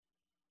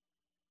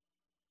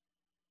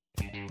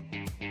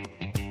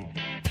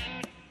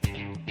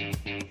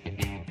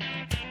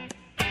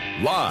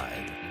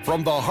Live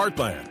from the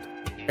heartland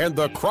and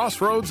the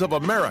crossroads of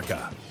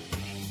America,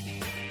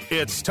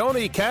 it's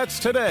Tony Katz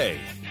Today.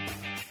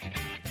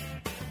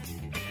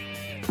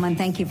 And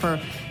thank you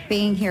for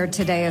being here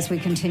today as we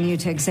continue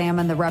to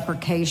examine the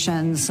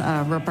repercussions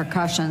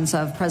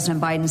of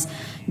President Biden's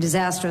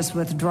disastrous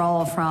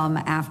withdrawal from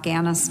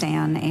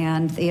Afghanistan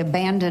and the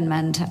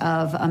abandonment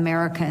of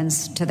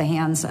Americans to the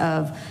hands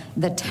of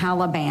the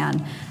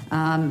Taliban.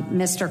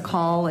 Mr.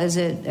 Call,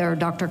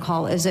 Dr.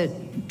 Call, is it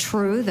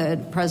true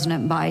that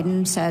President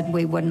Biden said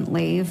we wouldn't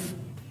leave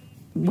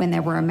when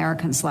there were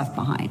Americans left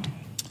behind?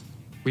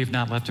 We have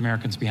not left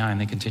Americans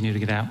behind. They continue to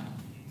get out.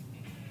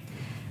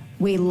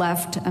 We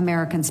left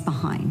Americans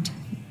behind.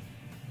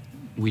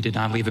 We did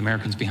not leave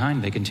Americans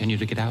behind. They continue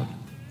to get out.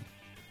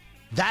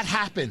 That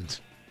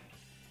happened.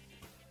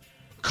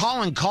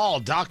 Colin Kahl,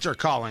 Dr.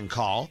 Colin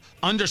Kahl,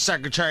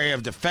 Undersecretary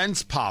of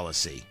Defense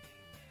Policy,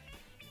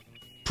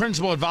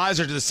 Principal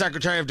Advisor to the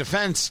Secretary of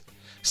Defense,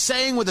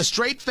 saying with a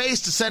straight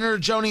face to Senator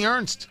Joni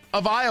Ernst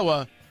of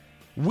Iowa,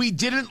 we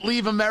didn't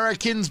leave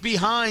Americans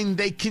behind.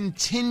 They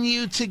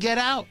continue to get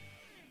out.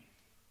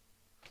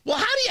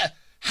 Well,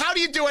 how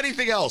do you do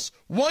anything else?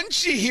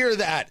 Once you hear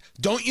that,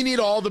 don't you need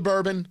all the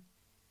bourbon?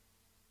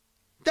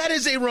 That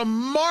is a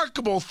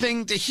remarkable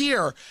thing to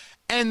hear.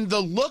 And the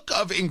look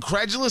of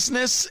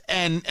incredulousness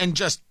and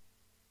just,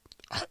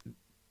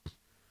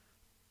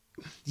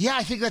 yeah,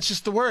 I think that's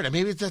just the word.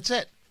 Maybe that's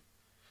it.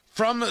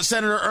 From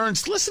Senator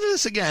Ernst, listen to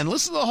this again.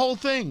 Listen to the whole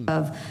thing.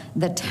 Of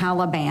the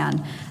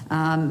Taliban.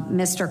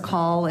 Mr.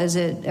 Call,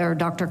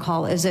 Dr.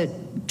 Call, is it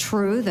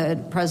true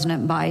that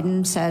President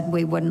Biden said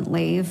we wouldn't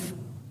leave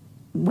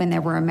when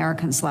there were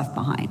Americans left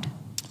behind?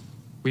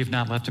 We have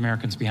not left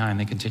Americans behind.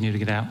 They continue to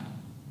get out.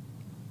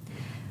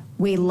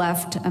 We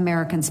left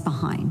Americans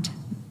behind.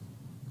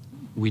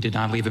 We did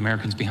not leave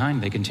Americans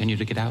behind. They continue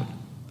to get out.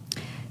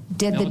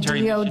 Did the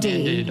DOD,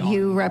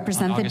 you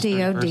represent the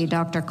DOD,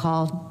 Dr.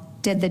 Call,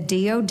 did the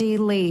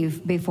DOD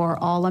leave before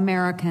all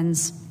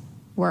Americans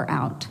were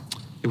out?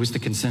 It was the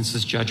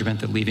consensus judgment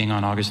that leaving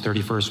on August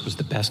 31st was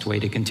the best way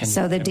to continue.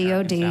 So the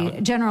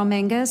DOD, General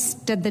Mingus,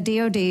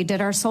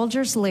 did our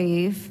soldiers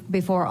leave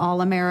before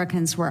all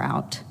Americans were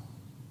out?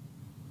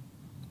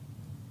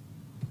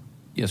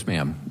 Yes,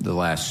 ma'am. The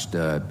last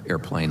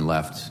airplane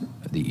left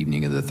the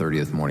evening of the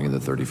 30th, morning of the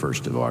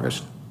 31st of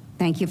August.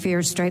 Thank you for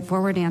your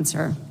straightforward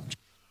answer.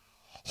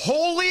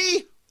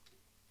 Holy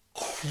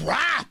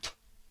crap!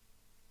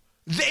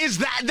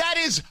 That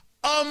is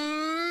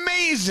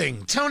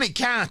amazing. Tony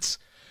Katz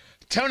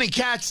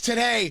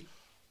today.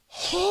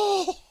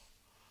 Oh,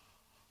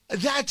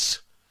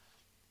 that's.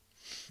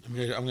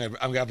 I'm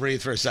gonna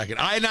breathe for a second.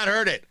 I had not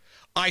heard it.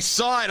 I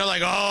saw it. I'm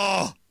like,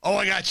 oh,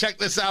 I gotta check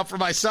this out for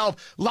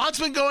myself. Lots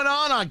been going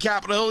on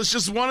Capitol Hill. It's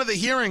just one of the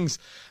hearings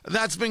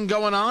that's been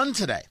going on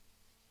today.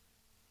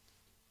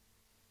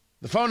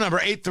 The phone number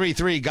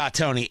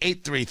 833-GOT-TONY,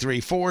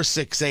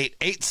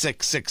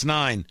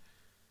 833-468-8669.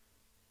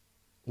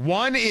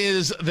 One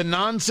is the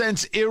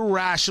nonsense,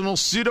 irrational,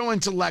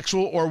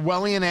 pseudo-intellectual,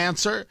 Orwellian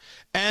answer.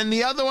 And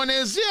the other one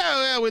is,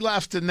 yeah, we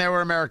left and there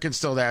were Americans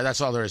still there.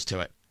 That's all there is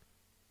to it.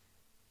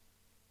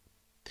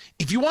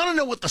 If you want to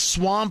know what the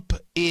swamp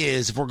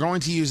is, if we're going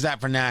to use that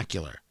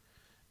vernacular,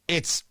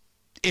 it's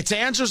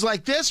answers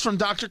like this from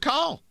Dr.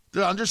 Kahl,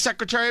 the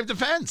Undersecretary of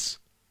Defense.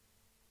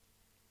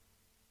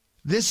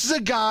 This is a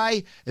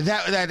guy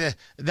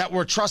that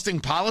we're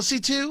trusting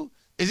policy to.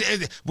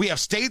 We have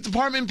State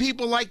Department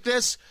people like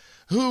this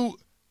who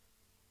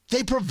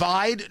they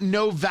provide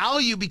no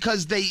value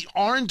because they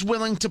aren't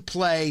willing to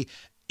play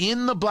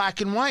in the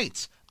black and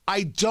whites.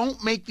 I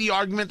don't make the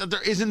argument that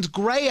there isn't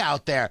gray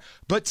out there,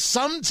 but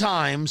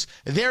sometimes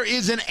there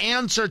is an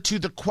answer to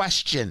the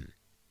question,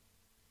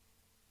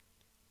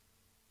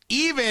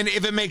 even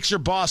if it makes your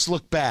boss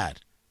look bad.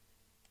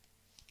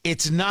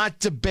 It's not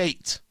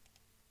debate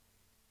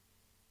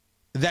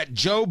that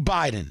Joe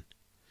Biden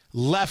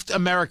left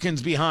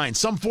Americans behind,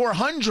 some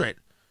 400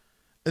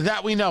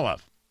 that we know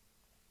of.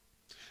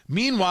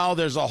 Meanwhile,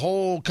 there's a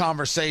whole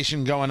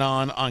conversation going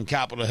on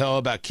Capitol Hill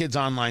about kids'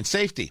 online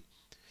safety.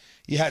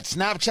 You had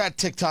Snapchat,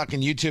 TikTok,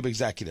 and YouTube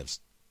executives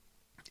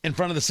in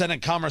front of the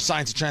Senate Commerce,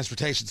 Science, and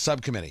Transportation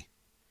Subcommittee.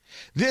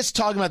 This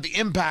talking about the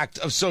impact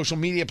of social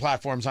media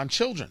platforms on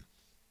children.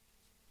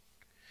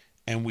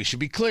 And we should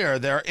be clear,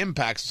 there are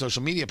impacts of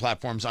social media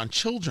platforms on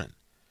children.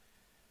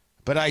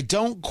 But I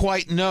don't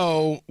quite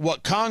know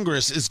what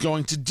Congress is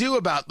going to do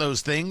about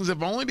those things,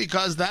 if only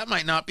because that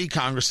might not be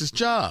Congress's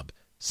job.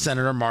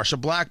 Senator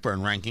Marsha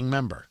Blackburn, ranking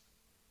member.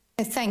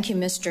 Thank you,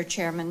 Mr.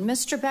 Chairman.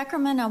 Mr.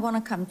 Beckerman, I want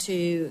to come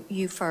to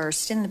you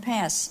first. In the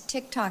past,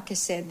 TikTok has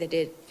said that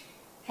it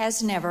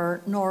has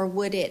never, nor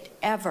would it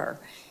ever,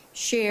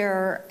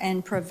 share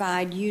and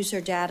provide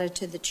user data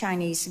to the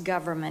Chinese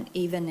government,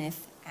 even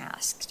if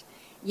asked.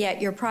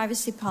 Yet your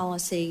privacy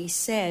policy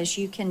says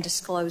you can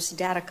disclose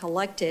data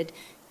collected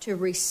to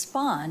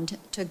respond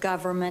to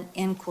government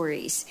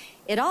inquiries.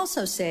 It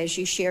also says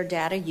you share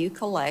data you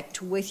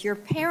collect with your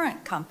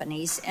parent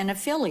companies and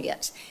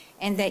affiliates,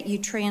 and that you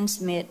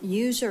transmit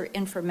user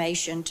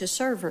information to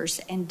servers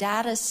and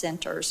data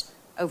centers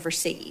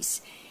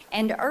overseas.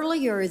 And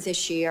earlier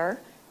this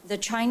year, the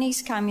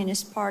Chinese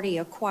Communist Party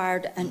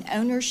acquired an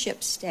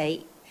ownership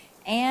stake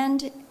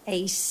and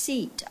a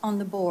seat on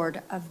the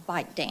board of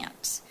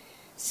ByteDance.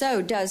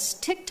 So does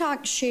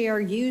TikTok share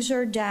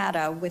user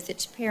data with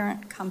its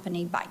parent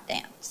company,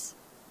 ByteDance?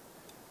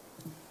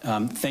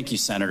 Thank you,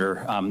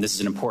 Senator. This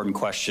is an important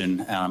question,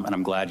 and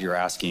I'm glad you're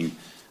asking.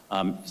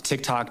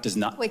 TikTok does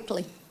not...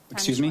 Quickly.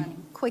 Excuse me?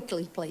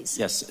 Quickly, please.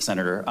 Yes,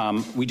 Senator.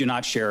 We do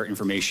not share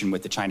information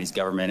with the Chinese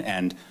government,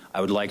 and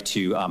I would like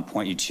to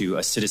point you to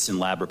a Citizen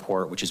Lab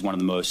report, which is one of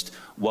the most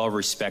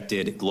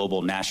well-respected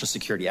global national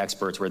security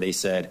experts, where they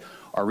said,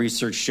 our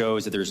research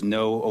shows that there's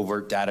no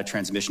overt data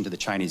transmission to the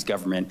Chinese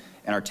government,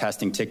 and our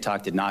testing,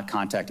 TikTok did not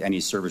contact any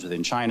servers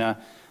within China.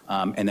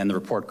 And then the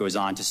report goes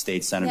on to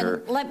state,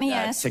 Senator, let me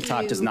that ask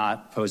TikTok you, does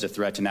not pose a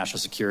threat to national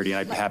security, and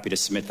I'd be happy to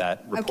submit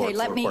that report. Okay,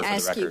 let me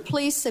ask you,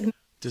 please submit.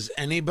 Does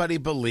anybody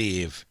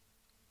believe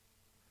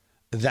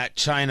that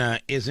China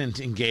isn't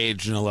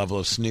engaged in a level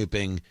of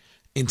snooping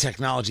in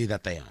technology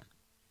that they own?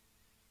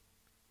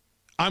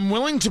 I'm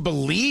willing to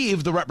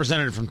believe the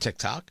representative from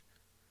TikTok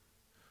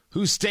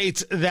who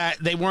states that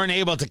they weren't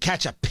able to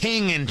catch a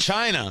ping in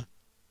China,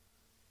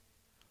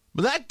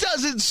 but that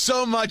doesn't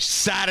so much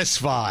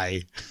satisfy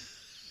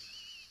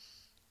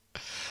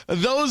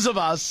those of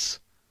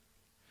us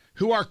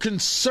who are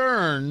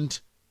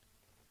concerned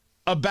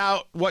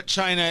about what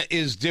China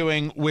is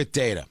doing with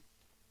data.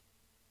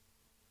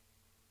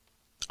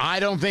 I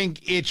don't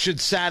think it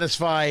should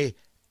satisfy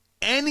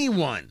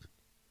anyone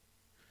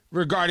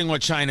regarding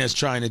what China is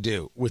trying to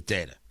do with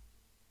data.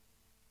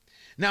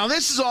 Now,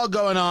 this is all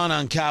going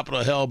on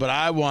Capitol Hill, but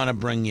I want to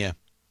bring you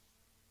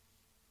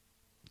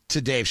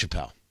to Dave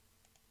Chappelle.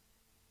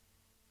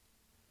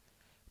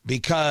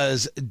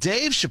 Because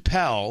Dave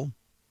Chappelle,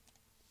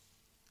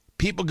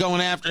 people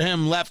going after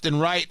him left and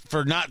right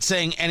for not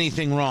saying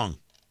anything wrong.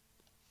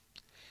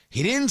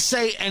 He didn't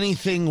say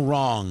anything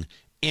wrong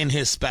in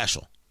his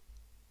special.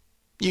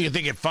 You could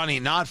think it funny,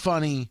 not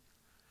funny.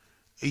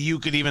 You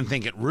could even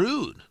think it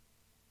rude,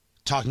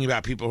 talking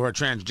about people who are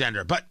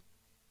transgender. But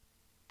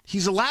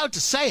he's allowed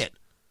to say it.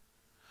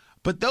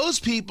 But those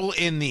people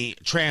in the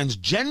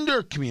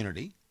transgender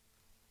community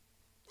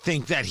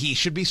think that he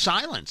should be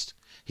silenced.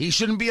 He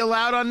shouldn't be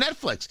allowed on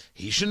Netflix.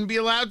 He shouldn't be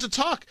allowed to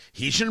talk.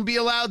 He shouldn't be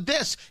allowed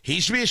this.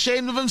 He should be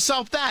ashamed of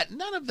himself that.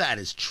 None of that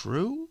is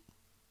true.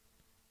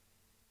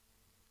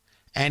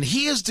 And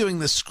he is doing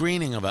the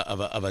screening of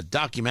a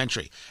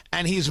documentary.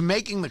 And he's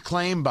making the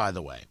claim, by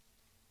the way,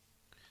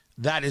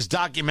 that his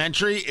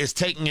documentary is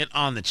taking it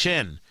on the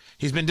chin.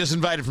 He's been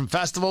disinvited from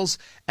festivals.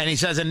 And he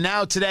says, and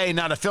now today,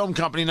 not a film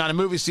company, not a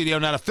movie studio,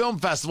 not a film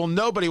festival,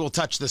 nobody will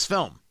touch this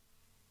film.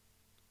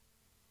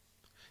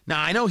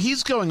 Now, I know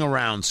he's going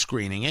around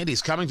screening it.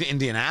 He's coming to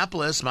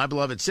Indianapolis, my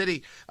beloved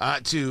city,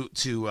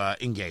 to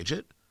engage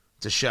it,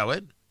 to show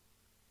it.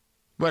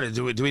 What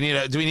do we need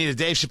a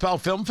Dave Chappelle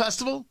Film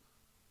Festival?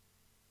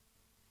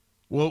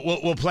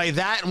 We'll play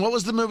that. And what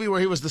was the movie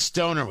where he was the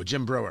stoner with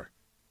Jim Brewer?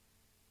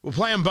 We'll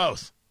play them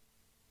both.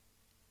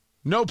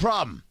 No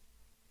problem.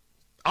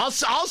 I'll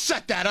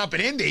set that up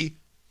in Indy.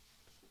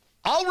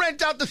 I'll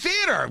rent out the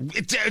theater.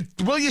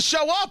 Will you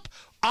show up?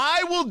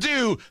 I will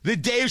do the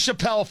Dave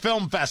Chappelle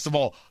Film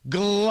Festival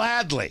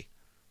gladly.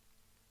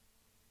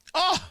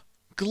 Oh,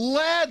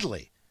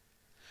 gladly.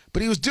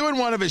 But he was doing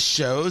one of his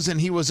shows, and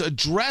he was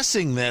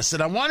addressing this,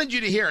 and I wanted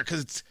you to hear it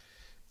because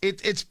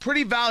it's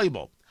pretty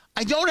valuable.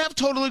 I don't have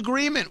total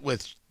agreement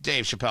with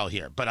Dave Chappelle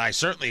here, but I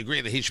certainly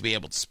agree that he should be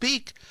able to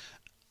speak.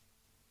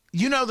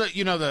 You know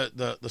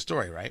the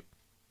story, right?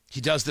 He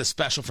does this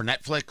special for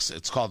Netflix.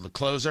 It's called The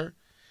Closer.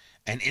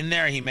 And in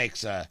there, he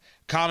makes a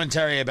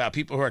commentary about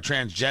people who are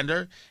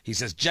transgender. He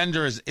says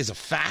gender is a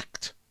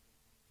fact,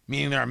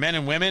 meaning there are men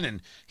and women.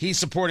 And he's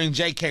supporting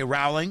J.K.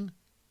 Rowling,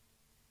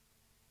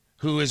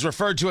 who is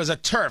referred to as a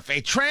TERF, a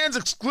trans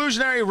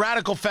exclusionary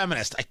radical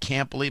feminist. I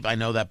can't believe I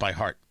know that by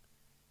heart.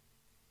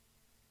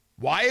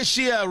 Why is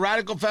she a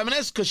radical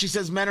feminist? Because she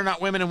says men are not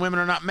women and women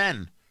are not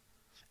men.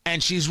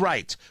 And she's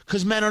right,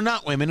 because men are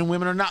not women and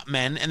women are not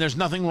men, and there's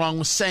nothing wrong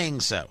with saying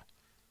so.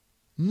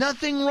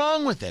 Nothing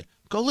wrong with it.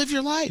 Go live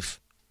your life.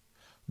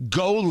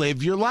 Go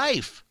live your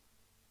life.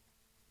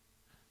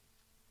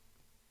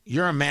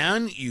 You're a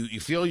man. You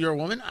feel you're a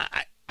woman.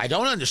 I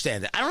don't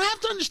understand it. I don't have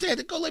to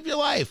understand it. Go live your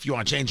life. You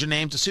want to change your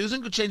name to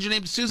Susan? Go change your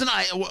name to Susan.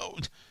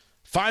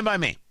 Fine by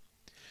me.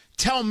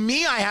 Tell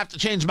me I have to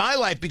change my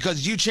life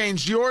because you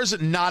changed yours.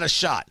 Not a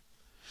shot.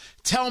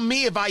 Tell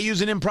me if I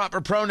use an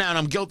improper pronoun,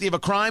 I'm guilty of a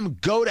crime.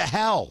 Go to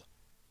hell.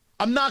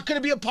 I'm not going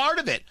to be a part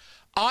of it.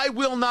 I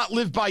will not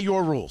live by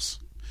your rules.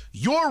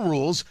 Your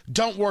rules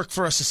don't work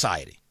for a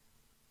society.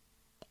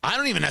 I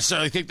don't even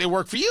necessarily think they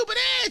work for you, but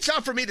it's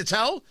not for me to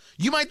tell.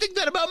 You might think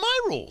that about my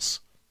rules.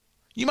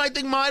 You might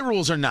think my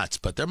rules are nuts,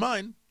 but they're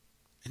mine.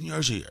 And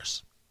yours are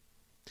yours.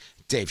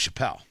 Dave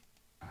Chappelle.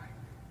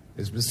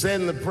 It's been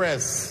said in the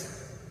press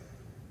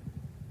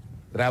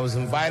that I was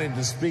invited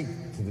to speak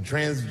to the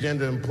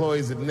transgender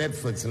employees at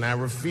Netflix, and I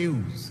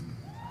refuse.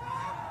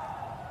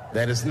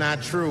 That is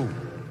not true.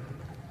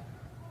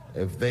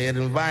 If they had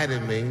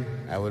invited me,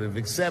 I would have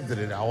accepted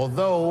it,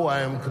 although I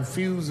am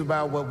confused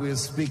about what we are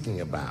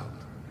speaking about.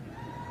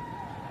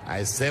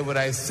 I said what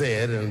I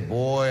said, and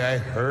boy, I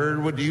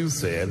heard what you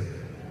said.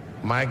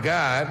 My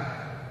God,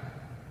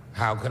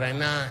 how could I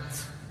not?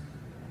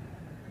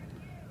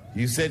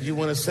 You said you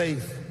want a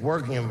safe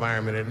working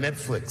environment at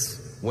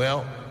Netflix.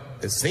 Well,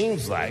 it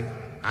seems like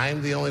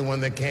I'm the only one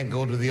that can't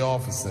go to the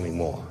office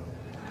anymore.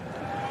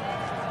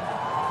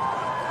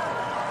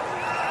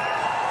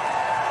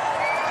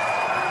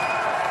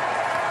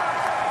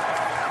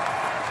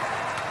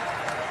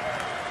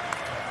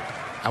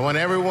 I want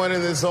everyone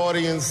in this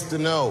audience to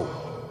know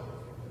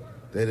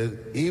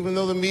that even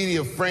though the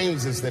media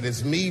frames this, that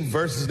it's me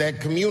versus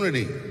that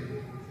community,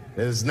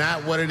 that is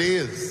not what it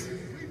is.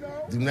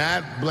 Do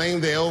not blame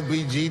the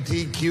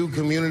LGBTQ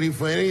community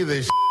for any of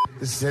this.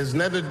 This has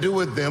nothing to do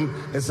with them.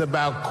 It's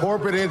about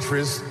corporate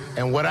interests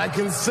and what I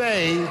can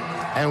say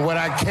and what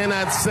I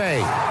cannot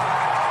say.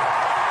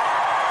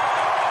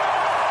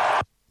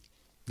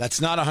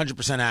 That's not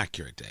 100%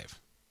 accurate, Dave.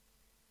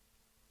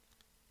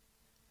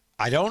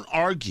 I don't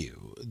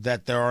argue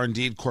that there are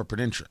indeed corporate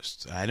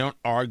interests. I don't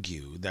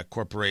argue that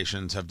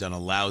corporations have done a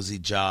lousy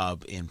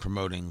job in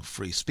promoting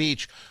free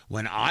speech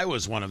when I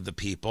was one of the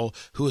people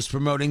who was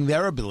promoting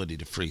their ability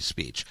to free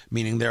speech,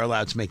 meaning they're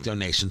allowed to make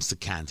donations to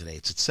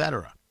candidates,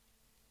 etc.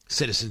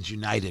 Citizens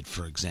United,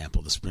 for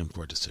example, the Supreme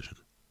Court decision.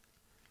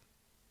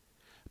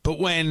 But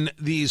when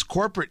these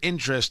corporate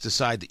interests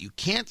decide that you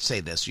can't say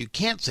this, you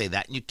can't say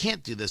that, and you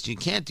can't do this, and you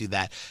can't do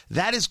that,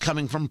 that is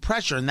coming from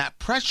pressure. And that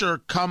pressure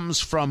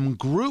comes from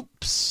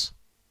groups,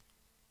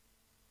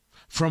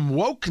 from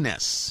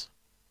wokeness,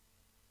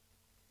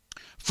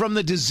 from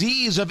the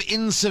disease of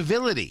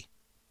incivility.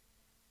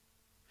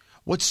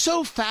 What's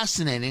so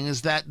fascinating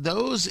is that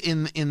those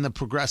in the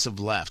progressive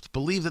left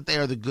believe that they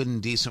are the good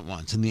and decent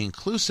ones and the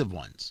inclusive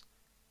ones.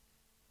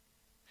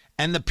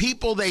 And the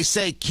people they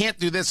say can't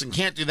do this and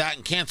can't do that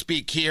and can't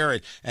speak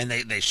here, and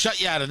they shut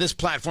you out of this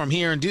platform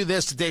here and do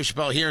this to Dave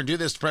Chappelle here and do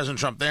this to President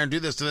Trump there and do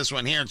this to this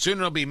one here, and soon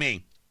it'll be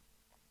me.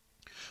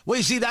 Well,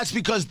 you see, that's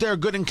because they're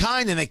good and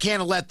kind and they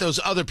can't let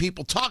those other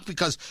people talk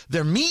because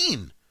they're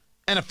mean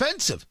and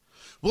offensive.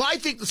 Well, I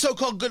think the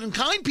so-called good and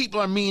kind people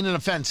are mean and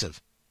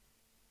offensive.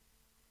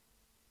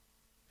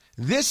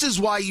 This is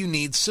why you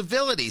need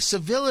civility.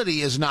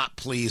 Civility is not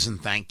please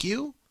and thank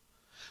you.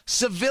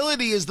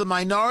 Civility is the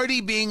minority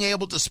being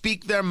able to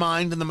speak their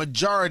mind and the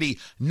majority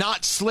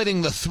not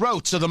slitting the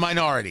throats of the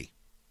minority.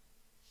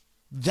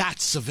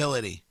 That's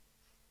civility.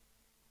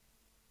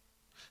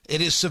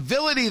 It is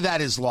civility that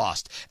is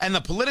lost. And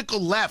the political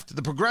left,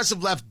 the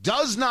progressive left,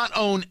 does not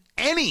own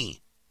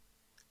any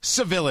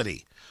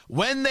civility.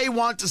 When they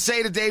want to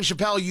say to Dave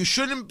Chappelle, you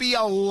shouldn't be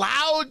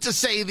allowed to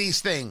say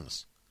these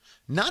things.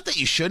 Not that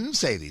you shouldn't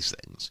say these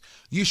things.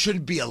 You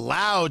shouldn't be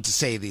allowed to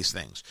say these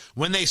things.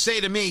 When they say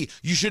to me,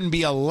 you shouldn't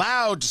be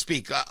allowed to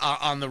speak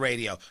on the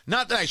radio.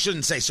 Not that I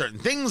shouldn't say certain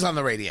things on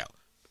the radio.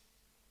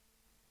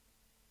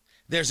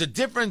 There's a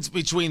difference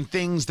between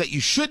things that you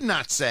should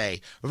not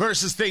say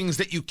versus things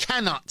that you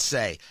cannot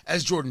say,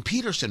 as Jordan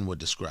Peterson would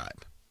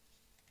describe.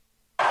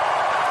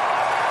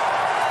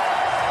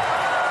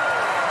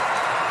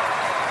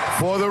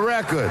 For the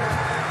record,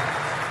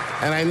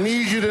 and I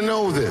need you to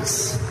know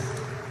this,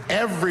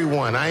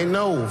 everyone I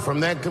know from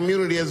that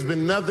community has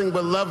been nothing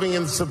but loving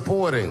and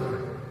supporting.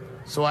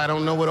 So I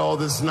don't know what all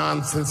this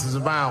nonsense is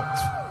about.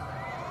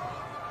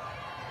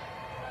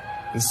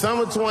 In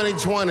summer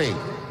 2020,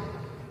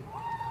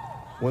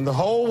 when the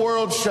whole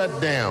world shut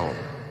down,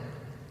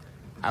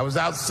 I was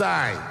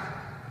outside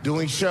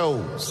doing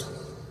shows.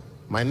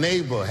 My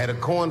neighbor had a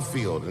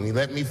cornfield, and he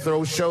let me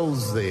throw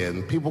shows there,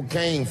 and people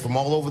came from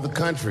all over the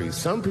country.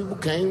 Some people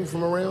came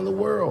from around the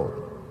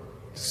world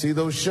to see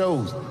those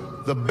shows.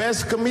 The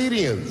best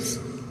comedians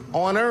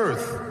on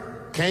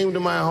earth came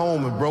to my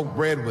home and broke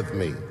bread with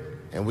me,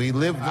 and we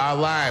lived our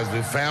lives.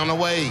 We found a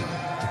way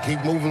to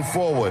keep moving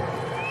forward.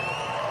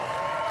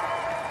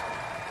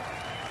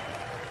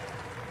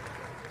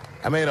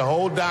 I made a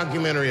whole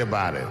documentary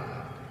about it.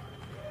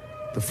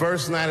 The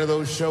first night of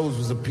those shows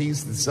was a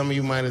piece that some of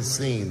you might have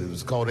seen. It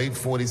was called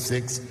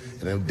 846,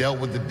 and it dealt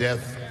with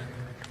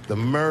the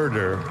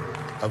murder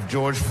of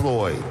George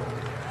Floyd.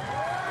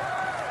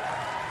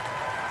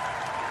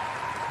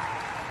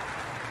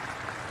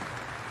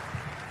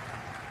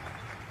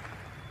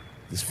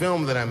 This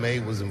film that I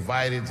made was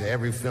invited to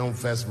every film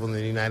festival in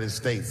the United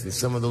States, and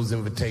some of those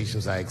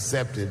invitations I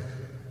accepted.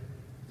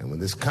 And when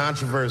this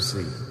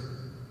controversy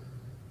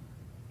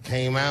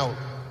came out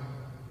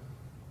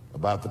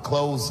about the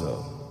closer,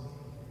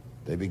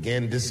 they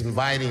began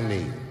disinviting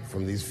me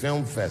from these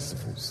film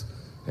festivals.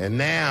 And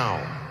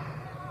now,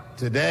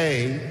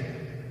 today,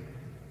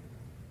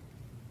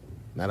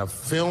 not a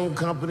film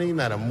company,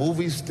 not a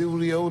movie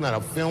studio, not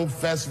a film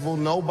festival,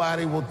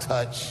 nobody will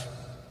touch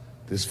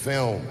this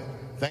film.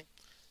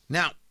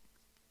 Now,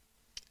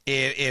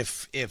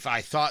 If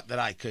I thought that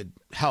I could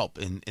help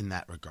in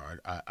that regard,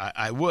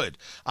 I would.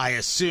 I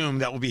assume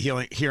that we'll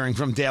be hearing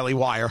from Daily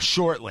Wire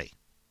shortly.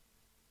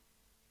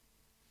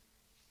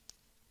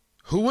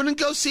 Who wouldn't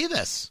go see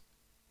this?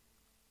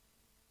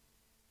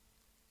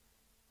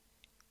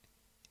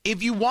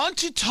 If you want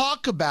to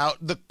talk about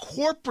the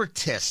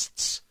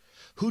corporatists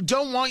who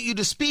don't want you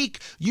to speak,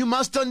 you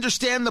must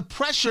understand the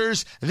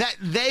pressures that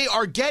they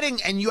are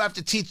getting, and you have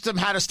to teach them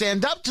how to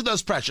stand up to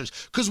those pressures.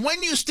 Because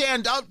when you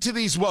stand up to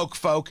these woke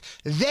folk,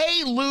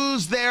 they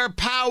lose their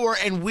power,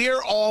 and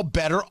we're all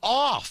better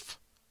off.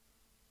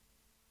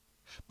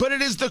 But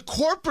it is the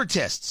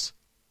corporatists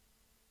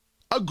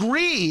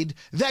agreed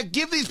that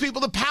give these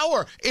people the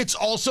power. It's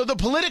also the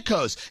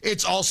politicos.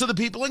 It's also the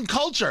people in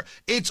culture.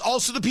 It's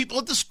also the people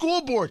at the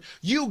school board.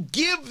 You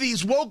give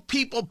these woke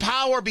people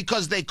power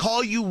because they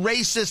call you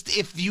racist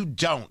if you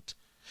don't.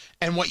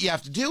 And what you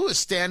have to do is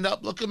stand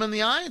up, look them in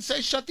the eye, and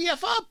say, shut the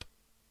F up.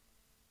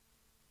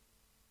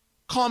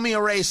 Call me a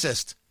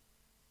racist.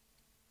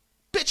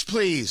 Bitch,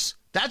 please.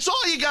 That's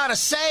all you got to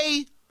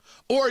say.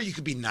 Or you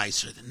could be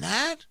nicer than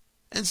that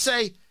and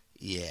say,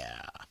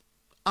 yeah,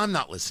 I'm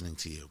not listening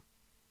to you.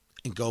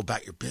 And go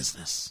about your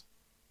business.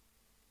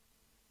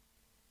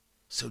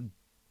 So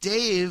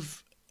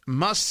Dave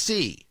must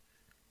see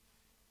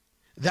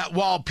that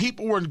while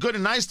people were good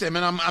and nice to him,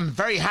 and I'm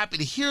very happy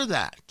to hear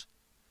that,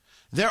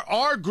 there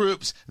are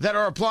groups that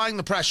are applying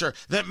the pressure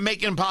that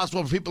make it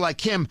impossible for people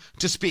like him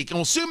to speak, and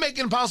will soon make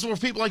it impossible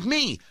for people like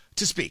me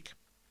to speak.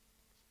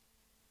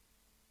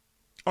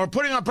 Or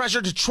putting on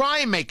pressure to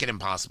try and make it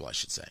impossible, I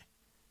should say.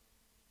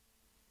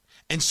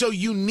 And so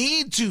you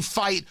need to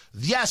fight,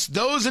 yes,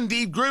 those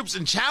indeed groups,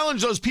 and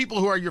challenge those people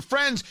who are your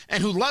friends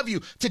and who love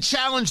you, to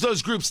challenge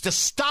those groups to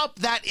stop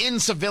that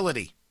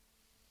incivility.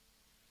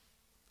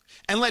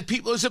 And let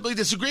people who simply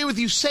disagree with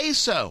you say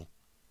so.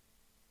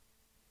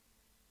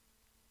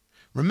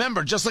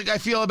 Remember, just like I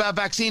feel about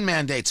vaccine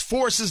mandates,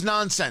 force is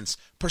nonsense.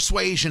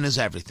 Persuasion is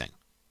everything.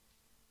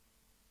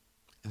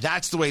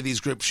 That's the way these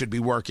groups should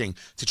be working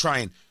to try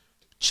and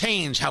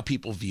change how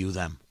people view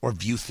them, or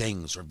view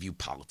things, or view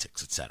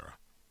politics, etc.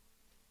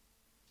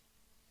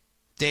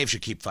 Dave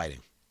should keep fighting.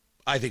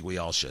 I think we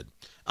all should.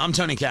 I'm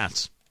Tony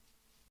Katz.